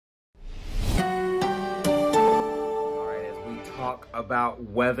talk about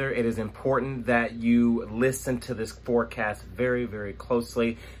weather, it is important that you listen to this forecast very, very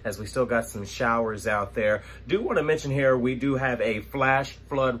closely, as we still got some showers out there. Do want to mention here, we do have a flash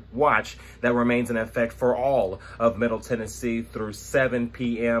flood watch that remains in effect for all of Middle Tennessee through 7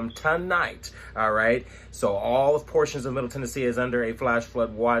 p.m. tonight. All right. So all of portions of Middle Tennessee is under a flash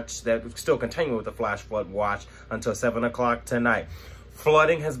flood watch that still continuing with the flash flood watch until 7 o'clock tonight.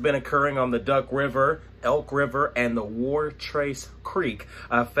 Flooding has been occurring on the Duck River, Elk River, and the War Trace Creek,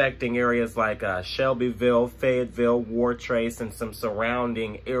 affecting areas like Shelbyville, Fayetteville, War Trace, and some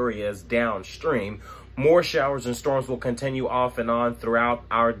surrounding areas downstream. More showers and storms will continue off and on throughout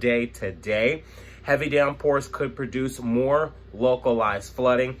our day today. Heavy downpours could produce more localized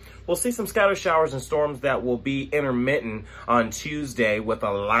flooding. We'll see some scattered showers and storms that will be intermittent on Tuesday, with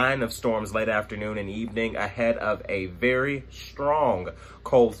a line of storms late afternoon and evening ahead of a very strong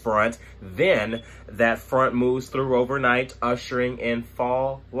cold front. Then that front moves through overnight, ushering in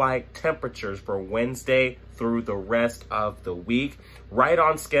fall-like temperatures for Wednesday through the rest of the week. Right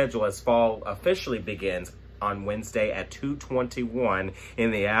on schedule as fall officially begins on Wednesday at 2:21 in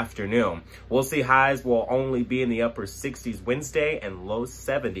the afternoon. We'll see highs will only be in the upper 60s Wednesday and low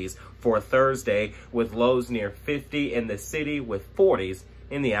 70s for Thursday, with lows near 50 in the city with 40s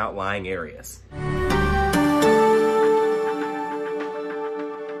in the outlying areas.